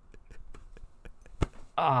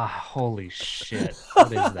 Ah, holy shit! What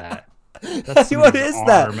is that? That's What is arm.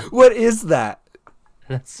 that? What is that?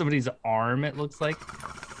 That's somebody's arm. It looks like.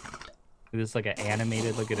 It's like an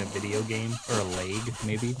animated, like in a video game, or a leg,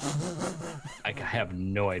 maybe. I have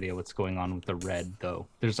no idea what's going on with the red, though.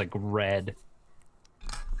 There's like red.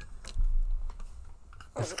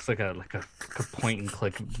 This looks like a point and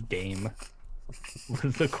click game.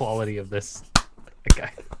 With the quality of this, okay.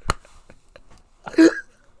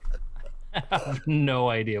 I have no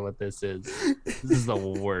idea what this is. This is the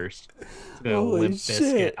worst. It's like a Holy Limp shit.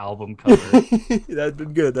 Bizkit album cover. That'd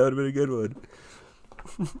been good. That would have been a good one.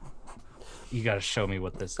 You gotta show me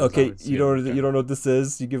what this is. Okay, you don't know what this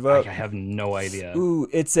is. You give up. I have no idea. Ooh,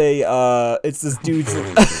 it's this dude's.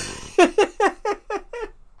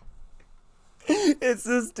 It's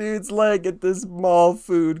this dude's leg at this mall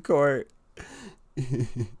food court.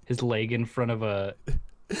 His leg in front of a.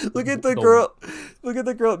 Look at the girl. Look at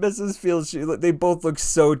the girl at Mrs. Fields. They both look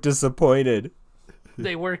so disappointed.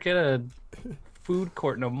 They work at a food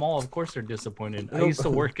court in a mall. Of course they're disappointed. I used to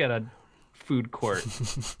work at a food court.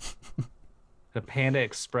 The Panda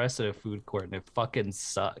Express at a food court, and it fucking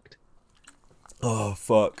sucked. Oh,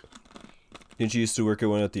 fuck. Didn't you used to work at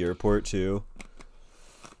one at the airport, too?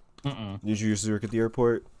 Mm-mm. Did you used to work at the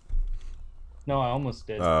airport? No, I almost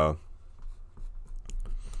did. Oh.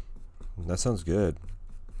 That sounds good.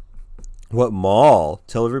 What mall?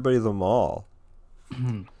 Tell everybody the mall.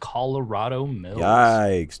 Colorado Mills.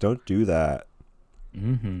 Yikes, don't do that.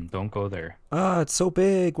 Don't go there. Ah, it's so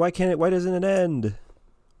big. Why doesn't it end?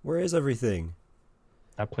 Where is everything?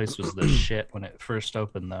 That place was the shit when it first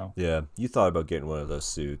opened, though. Yeah, you thought about getting one of those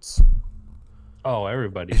suits. Oh,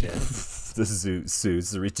 everybody did. The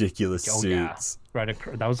suits, the ridiculous suits. Yeah.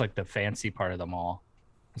 Right, that was like the fancy part of the mall.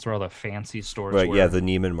 That's where all the fancy stores Right, were. yeah, the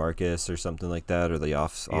Neiman Marcus or something like that, or the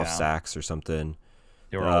off Saks or something.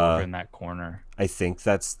 They were all over in that corner. I think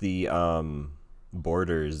that's the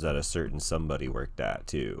Borders that a certain somebody worked at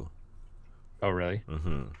too. Oh, really?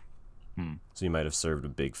 So you might have served a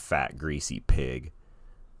big fat greasy pig.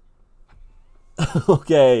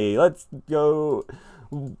 Okay, let's go.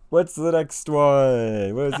 What's the next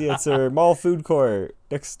one? What was the answer? Mall food court.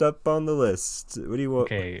 Next up on the list. What do you want?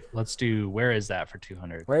 Okay, let's do. Where is that for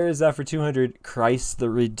 200? Where is that for 200? Christ the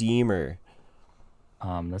Redeemer.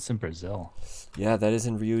 That's in Brazil. Yeah, that is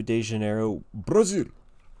in Rio de Janeiro, Brazil.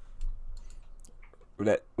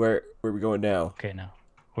 Where are we going now? Okay, now.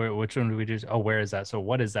 Which one do we do? Oh, where is that? So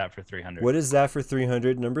what is that for 300? What is that for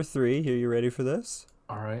 300? Number 3. Are you ready for this?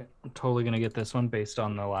 All right. I'm totally going to get this one based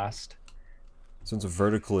on the last. This one's a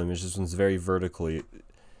vertical image. This one's very vertically.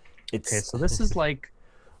 Okay, so this is like,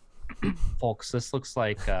 folks, this looks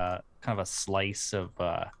like kind of a slice of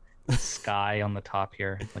sky on the top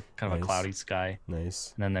here, like kind of Nice. a cloudy sky.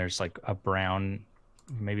 Nice. And then there's like a brown,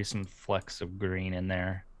 maybe some flecks of green in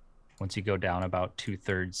there. Once you go down about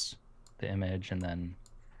 2/3 the image, and then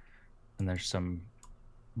there's some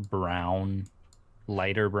brown,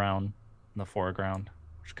 lighter brown in the foreground,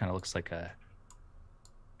 which kind of looks like a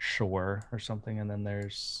shore or something. And then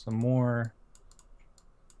there's some more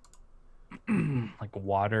like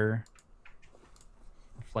water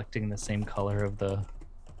reflecting the same color of the.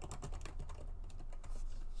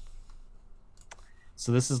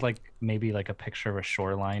 So this is like maybe like a picture of a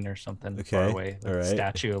shoreline or something far Okay, away. Like all right.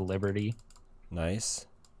 Statue of Liberty, Nice.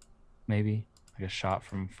 maybe like a shot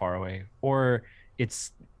from far away, or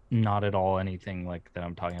it's not at all anything like that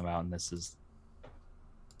I'm talking about. And this is,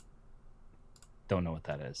 don't know what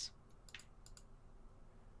that is.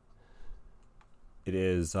 It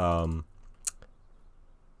is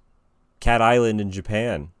Cat Island in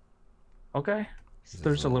Japan. Okay,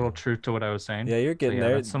 there's a little truth to what I was saying. Yeah, you're getting yeah,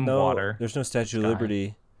 there. that's some no, water. There's no Statue of Sky.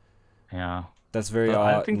 Liberty. Yeah, That's very but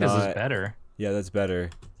odd. I think this is better. Yeah, that's better.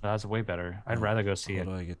 That's way better. I'd rather go see How an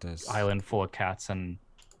do I get this? island full of cats and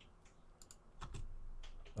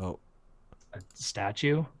Oh, a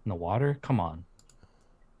statue in the water. Come on,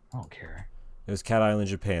 I don't care. it was Cat Island,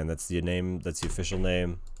 Japan. That's the name. That's the official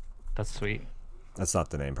name. That's sweet. That's not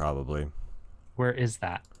the name, probably. Where is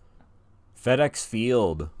that? FedEx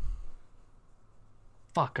Field.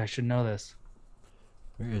 Fuck, I should know this.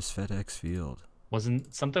 Where is FedEx Field?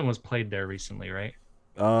 Wasn't something was played there recently, right?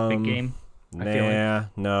 Big Um, game. I feel nah,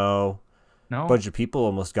 no. No. Bunch of people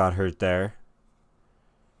almost got hurt there.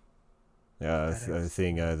 Yeah, FedEx. I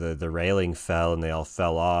think the railing fell and they all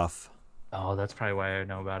fell off. Oh, that's probably why I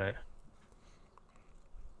know about it.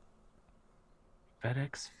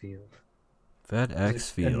 FedEx Field.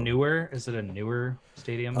 FedEx Field. Is it a newer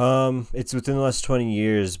stadium? It's within the last 20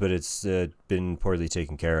 years, but it's been poorly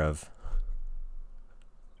taken care of.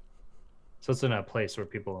 So it's in a place where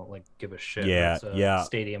people don't like give a shit. Yeah, It's a yeah.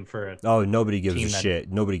 Stadium for a Oh, nobody gives team a that-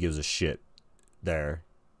 shit. Nobody gives a shit there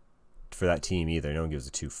for that team either. No one gives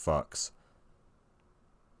a two fucks.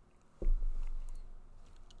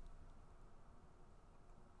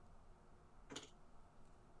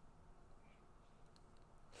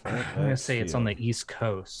 I'm gonna say it's on the East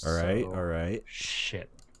Coast. All right, so- all right. Shit.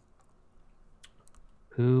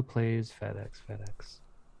 Who plays FedEx?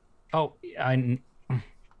 Oh, I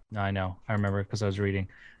know. I remember because I was reading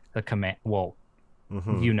the command. Well,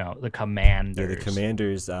 Mhm. you know the Commanders. Yeah, the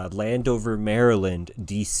Commanders, Landover, Maryland,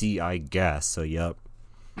 DC, I guess. So, yep.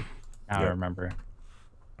 Now I Yep. remember.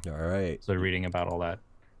 All right. So reading about all that.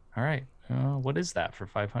 All right. What is that for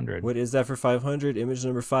 500? What is that for 500? Image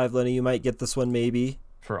number 5, Lenny. You might get this one, maybe.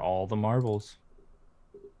 For all the marbles.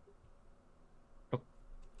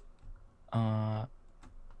 Oh.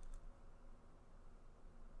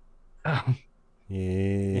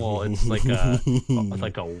 Yeah. Well, it's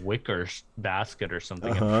like a wicker basket or something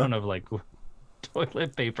in front of like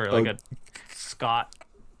toilet paper, like a Scott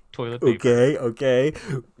toilet paper. Okay.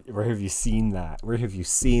 Where have you seen that? Where have you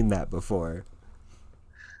seen that before?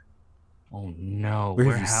 Oh no! Where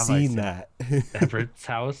have you have seen that? Everett's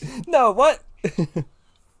house? No, what?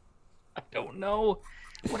 I don't know.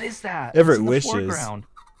 What is that? Everett It's in the wishes. foreground.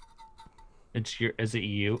 Is it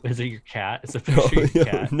you? Is it your cat? Is it a picture of your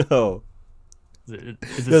cat? No. Is it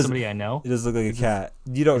Does- somebody I know? It does look like a cat.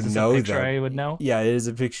 You don't Is this know a picture that. I would know? Yeah, it is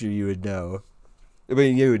a picture you would know. I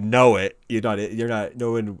mean, you would know it. You're not.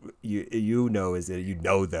 No one. You know is it? You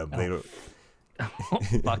know them. They don't. I don't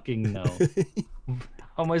fucking know.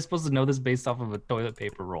 How am I supposed to know this based off of a toilet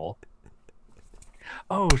paper roll?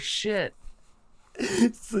 Oh shit!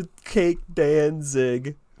 It's the cake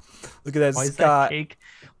Danzig. Look at that Why is Scott. that cake?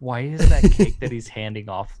 Why is that cake that he's handing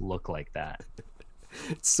off look like that?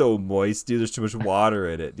 It's so moist, dude. There's too much water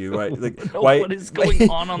in it, dude. Why? Like, No, why? what is going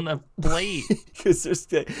on the plate? Because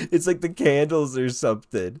it's like the candles or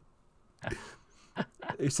something.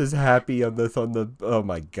 It says happy on the. Oh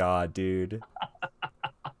my god, dude.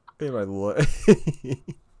 Hey, my look.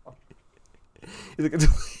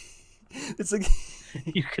 It's like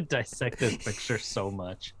You could dissect this picture so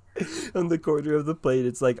much. on the corner of the plate.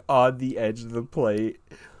 It's like on the edge of the plate.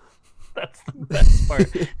 That's the best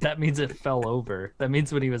part. That means it fell over. That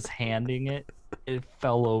means when he was handing it, it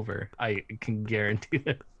fell over. I can guarantee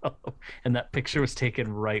that it fell over. And that picture was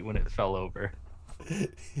taken right when it fell over.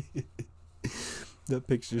 That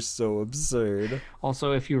picture's so absurd.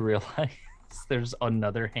 Also, if you realize there's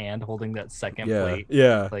another hand holding that second Yeah, plate.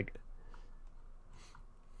 yeah. Like,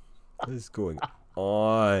 What is going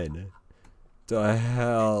on? The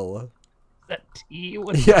hell? that tea?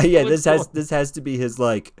 What is- Yeah. what's This has to be his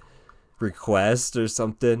like request or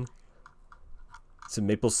something. Some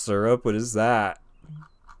maple syrup. What is that?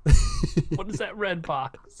 What is that red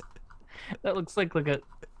box? That looks like a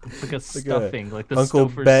stuffing, like the Uncle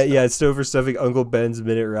Stouffer's Ben. stuff. Yeah, it's Stouffer stuffing. Uncle Ben's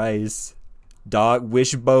minute rice.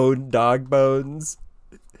 Wishbone dog bones.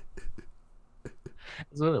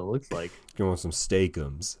 That's what it looks like. You want some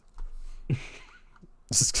steakums?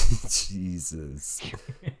 Jesus.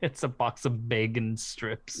 It's a box of bacon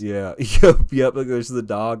strips. Yeah. Yep. Like there's the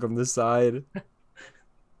dog on the side.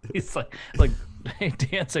 He's like, hey,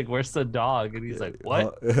 Danzig, where's the dog? And he's like,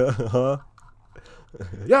 what? Huh?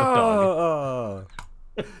 Yeah. dog?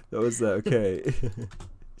 That was that. Okay.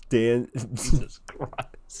 Dan. Jesus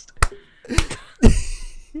Christ.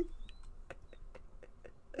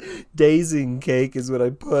 Dazing cake is what I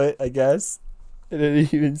put, I guess. I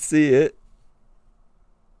didn't even see it.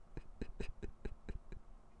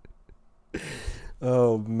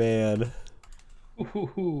 Oh man.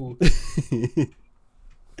 Ooh.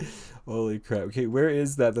 Holy crap. Okay, where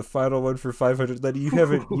is that? The final one for 500. Letty, you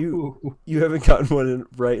haven't gotten one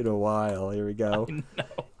right in a while. Here we go. I know. There's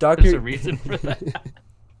a Doctor reason for that.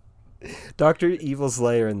 Dr. Evil's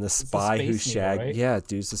Lair and the Spy Who Space Needle, Shagged. right? Yeah,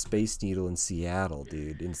 dude, it's the Space Needle in Seattle,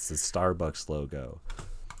 dude. It's the Starbucks logo,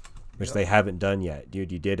 which they haven't done yet,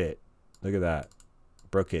 dude. You did it. Look at that.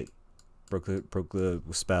 Broke it. broke the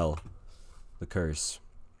spell, the curse.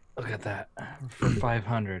 Look at that. For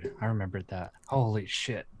 500. I remembered that. Holy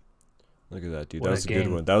shit. Look at that, dude. What That a was a good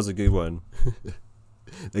game. one. That was a good one.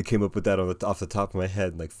 They came up with that off the top of my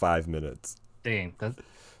head in like 5 minutes. Dang. That,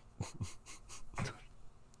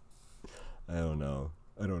 I don't know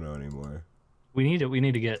anymore. we need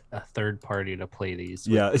to get a third party to play these.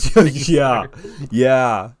 Yeah,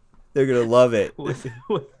 yeah. They're gonna love it. With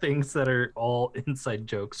things that are all inside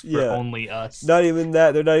jokes for Yeah. only us. Not even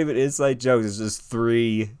that. They're not even inside jokes. It's just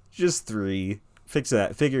three. Just three. Fix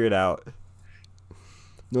that. Figure it out.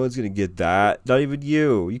 No one's gonna get that. Not even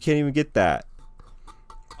you. You can't even get that.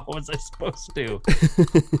 What was I supposed to?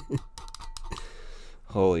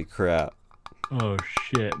 Holy crap. Oh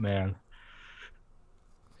shit, man.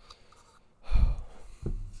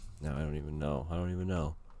 No, I don't even know. I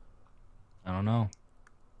don't know.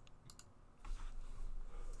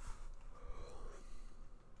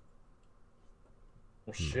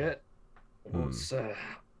 Well, shit. What's,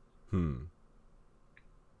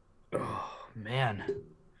 Oh, man.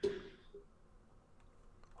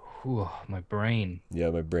 Whew, my brain. Yeah,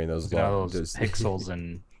 my brain. That was a Look at all lot. those pixels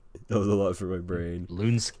and That was a lot for my brain.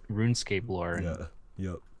 RuneScape lore and Yeah.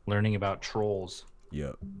 Yep. learning about trolls.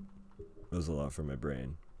 Yep. That was a lot for my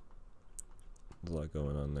brain. There's a lot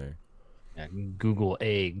going on there. Yeah, Google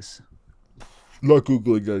eggs. Not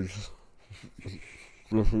googling eggs.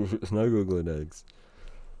 Not googling eggs.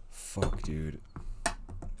 Fuck, dude.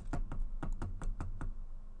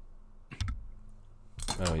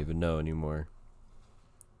 I don't even know anymore.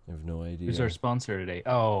 I have no idea. Who's our sponsor today?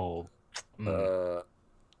 Oh, we're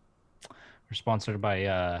sponsored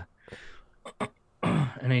by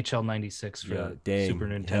NHL 96 for yeah, dang. Super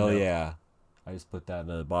Nintendo. Hell yeah. I just put that in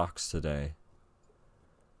a box today.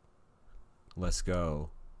 Let's go.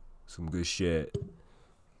 Some good shit.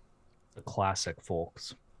 The classic,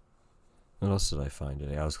 folks. What else did I find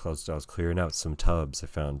today? I was clearing out some tubs. I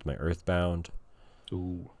found my Earthbound.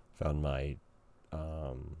 Ooh. Found my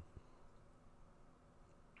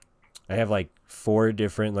I have like 4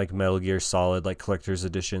 different like Metal Gear Solid like collector's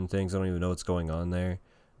edition things. I don't even know what's going on there.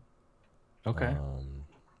 Okay.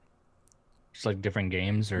 Just like different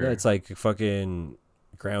games, or Yeah, it's like fucking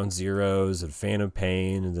Ground Zeroes and Phantom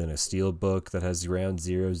Pain, and then a steel book that has Ground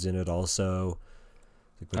Zeroes in it also.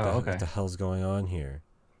 Like, what the hell's going on here?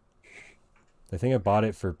 I think I bought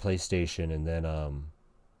it for PlayStation, and then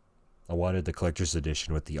I wanted the collector's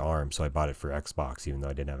edition with the arm, so I bought it for Xbox, even though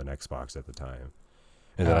I didn't have an Xbox at the time.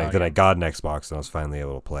 And then I got an Xbox, and I was finally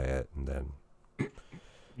able to play it. And then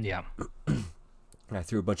yeah, I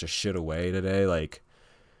threw a bunch of shit away today, like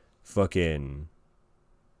fucking.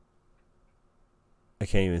 I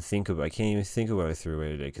can't even think of what I threw away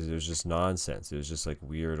today because it was just nonsense. It was just like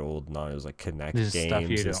weird old it was like Connect This is stuff games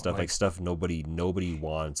you and stuff don't like stuff nobody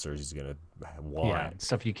wants or is gonna want. yeah,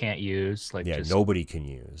 stuff you can't use. Like, Yeah, just... nobody can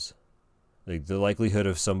use. Like the likelihood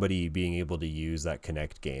of somebody being able to use that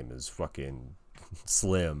Connect game is fucking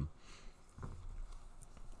slim.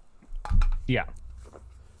 Yeah.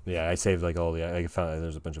 Yeah, I saved like all the. I found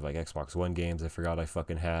there's a bunch of like Xbox One games I forgot I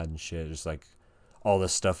fucking had and shit. Just like all the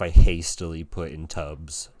stuff I hastily put in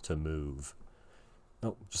tubs to move.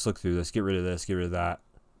 Oh, just look through this. Get rid of this. Get rid of that.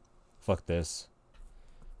 Fuck this.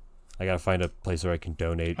 I gotta find a place where I can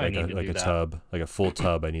donate like a tub, like a full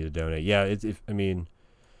tub. I need to donate. Yeah, it's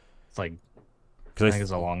like. Cause I think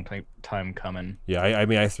it's a long time coming. Yeah, I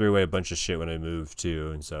mean I threw away a bunch of shit when I moved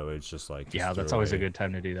too, and so it's just like yeah, that's always a good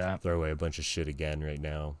time to do that. Throw away a bunch of shit again right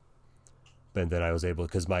now. And then I was able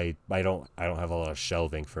because I don't have a lot of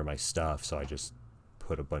shelving for my stuff, so I just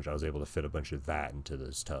put I was able to fit a bunch of that into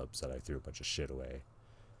those tubs that I threw a bunch of shit away.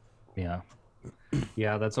 Yeah.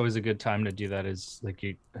 Yeah, that's always a good time to do that. Is like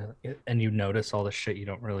you notice all the shit you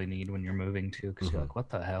don't really need when you're moving too, because you're like, what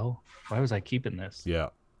the hell? Why was I keeping this?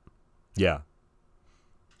 Yeah.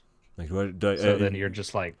 Like what? Then you're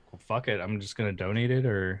just like, well, fuck it, I'm just gonna donate it,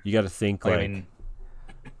 or you got to think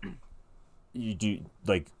you do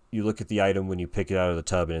like you look at the item when you pick it out of the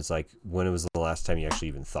tub, and it's like, when was the last time you actually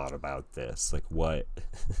even thought about this? Like what?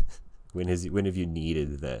 when have you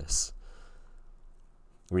needed this?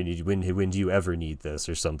 When do you ever need this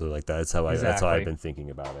or something like that? That's how I've been thinking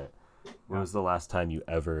about it. When was the last time you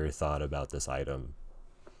ever thought about this item?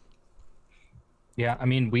 Yeah, I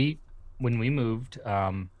mean, when we moved,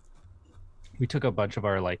 we took a bunch of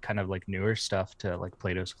our like kind of like newer stuff to like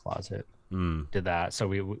Plato's Closet. Did that, so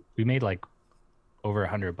we made like over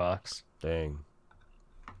 $100. Dang.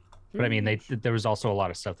 But I mean, there was also a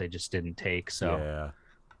lot of stuff they just didn't take. So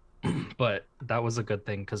yeah. But that was a good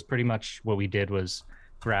thing because pretty much what we did was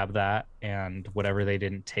grab that, and whatever they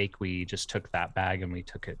didn't take, we just took that bag and we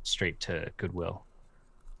took it straight to Goodwill.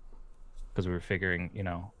 because we were figuring,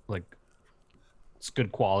 like it's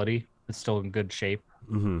good quality. It's still in good shape.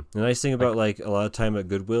 The nice thing about like a lot of time at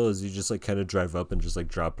Goodwill is you just like kind of drive up and just like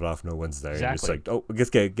drop it off. No one's there. Exactly. You're just like, oh,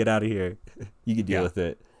 just get out of here. You can deal with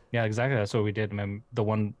it. Yeah, exactly. That's what we did. I mean, the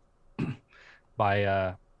one by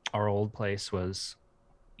our old place was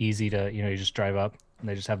easy to, you just drive up and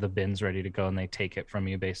they just have the bins ready to go and they take it from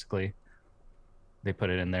you basically. They put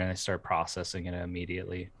it in there and they start processing it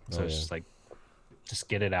immediately. So it's just like, just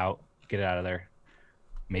get it out of there.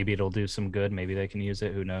 Maybe it'll do some good. Maybe they can use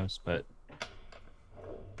it. Who knows? But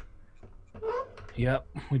yep,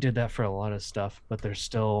 we did that for a lot of stuff, but there's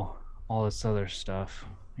still all this other stuff,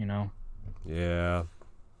 Yeah.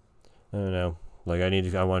 I don't know. Like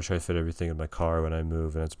I want to try to fit everything in my car when I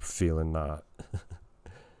move, and it's feeling not.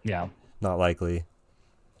 Yeah. Not likely.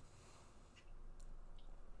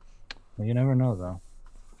 Well, you never know, though.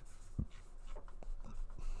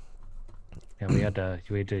 Yeah, we had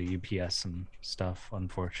to UPS some stuff,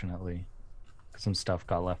 unfortunately. Some stuff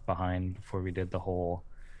got left behind before we did the whole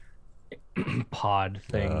pod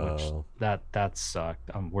thing, which that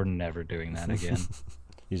sucked. We're never doing that again.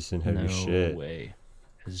 You just didn't have your shit. No way.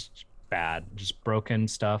 It's bad. Just broken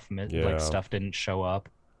stuff. Like stuff didn't show up,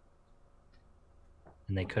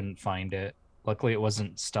 and they couldn't find it. Luckily, it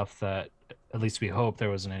wasn't stuff that. At least we hope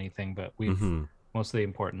there wasn't anything, but most of the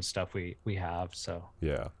important stuff we have. So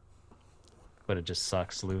yeah. But it just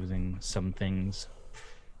sucks losing some things.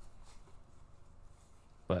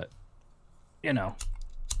 But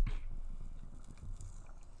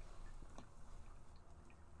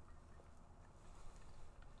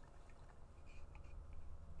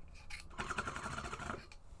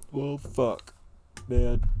Well, fuck,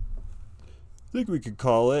 man. I think we could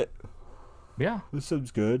call it. Yeah, this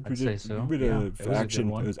sounds good. I'd say so. It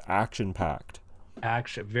was action packed.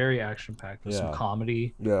 Very action packed with some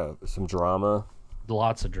comedy. Yeah, some drama.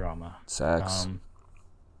 Lots of drama. Sex.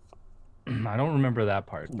 I don't remember that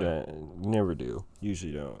part. But... Yeah, never do.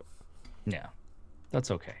 Usually don't. Yeah,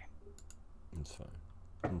 that's okay. It's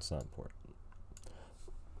fine. It's not important.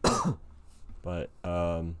 But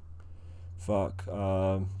fuck.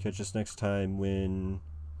 Catch us next time when.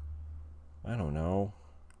 I don't know.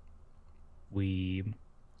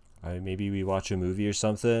 Maybe we watch a movie or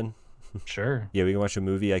something. Sure. Yeah, we can watch a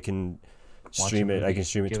movie. I can stream it. I can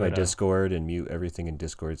stream it to my Discord and mute everything in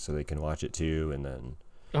Discord so they can watch it too. And then.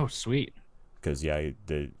 Oh, sweet. Because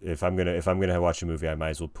if I'm gonna watch a movie, I might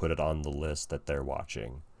as well put it on the list that they're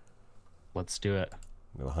watching. Let's do it.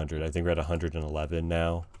 100. I think we're at 111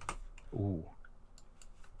 now. Ooh.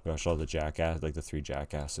 We watched all the the 3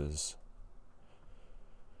 Jackasses.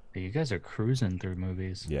 You guys are cruising through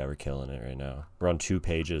movies. Yeah, we're killing it right now. We're on 2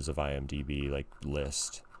 pages of IMDb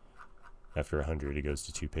list. After 100, it goes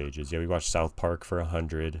to 2 pages. Yeah, we watched South Park for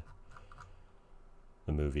 100.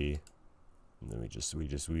 The movie. And then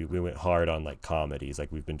we went hard on comedies.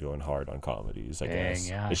 We've been doing hard on comedies, I guess.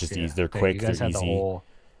 Yeah, it's just easy. They're quick, they're easy.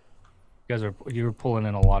 You were pulling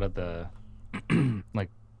in a lot of the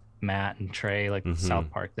Matt and Trey, South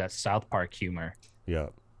Park, that South Park humor. Yeah.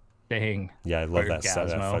 Dang. Yeah, I love that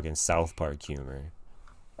fucking South Park humor.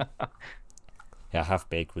 Yeah, Half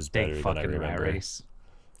Baked was better than I remember.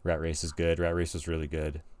 Rat Race is good. Rat Race was really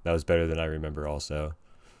good. That was better than I remember also.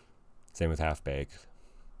 Same with Half Baked.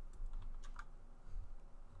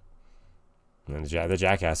 And the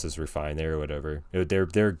Jackasses were fine. They were whatever.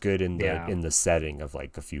 They're good in the setting of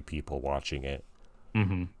a few people watching it.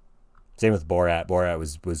 Mm-hmm. Same with Borat. Borat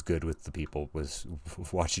was good with the people. Was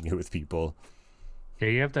watching it with people. Yeah,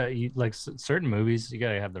 you have to certain movies. You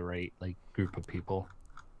gotta have the right group of people.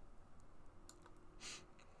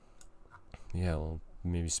 Yeah, well,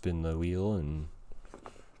 maybe spin the wheel and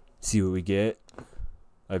see what we get.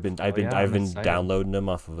 I've been downloading them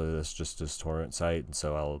off of this torrent site, and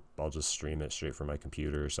so I'll just stream it straight from my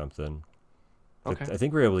computer or something. Okay. I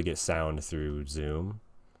think we're able to get sound through Zoom.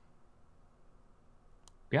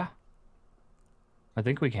 Yeah. I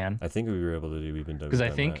think we can. I think we were able to do even because I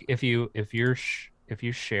think if you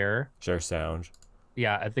share sound.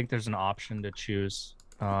 Yeah, I think there's an option to choose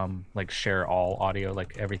share all audio,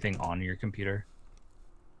 everything on your computer.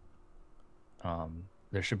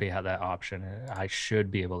 There should be that option. I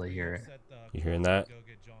should be able to hear it. You hearing that?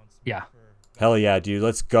 Yeah. Hell yeah, dude.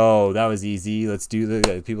 Let's go. That was easy. Let's do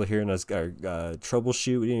the people hearing us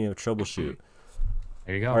troubleshoot. We didn't even troubleshoot.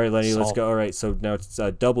 There you go. All right, Lenny, let's go. All right, so now it's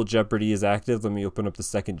Double Jeopardy is active. Let me open up the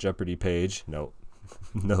second Jeopardy page. No.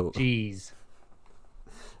 No. Jeez.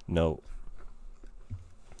 No.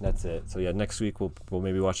 That's it. So yeah, next week we'll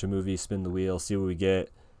maybe watch a movie, spin the wheel, see what we get.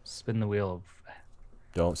 Spin the wheel of...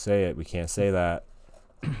 Don't say it. We can't say that.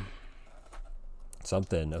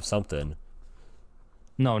 Something.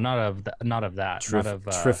 No, not of that. Not of that. Not of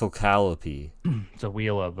Triflecalope. the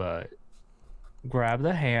wheel of grab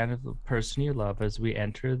the hand of the person you love as we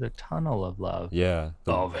enter the tunnel of love. Yeah.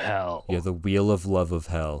 Of hell. Yeah, the wheel of love of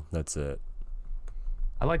hell. That's it.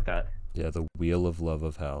 I like that. Yeah, the wheel of love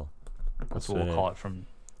of hell. That's what we'll call it from.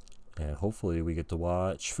 And hopefully we get to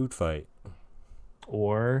watch Food Fight.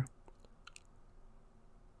 Or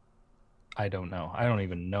I don't know. I don't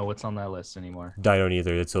even know what's on that list anymore. I don't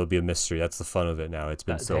either. It'll be a mystery. That's the fun of it now. It's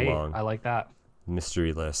been so long. I like that.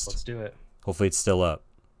 Mystery list. Let's do it. Hopefully it's still up.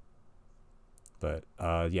 But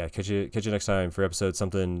yeah, catch you next time for episode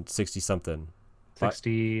something 60 something.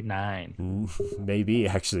 69. Maybe,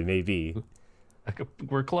 actually, maybe.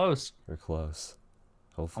 We're close. We're close.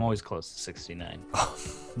 Hopefully. I'm always close to 69.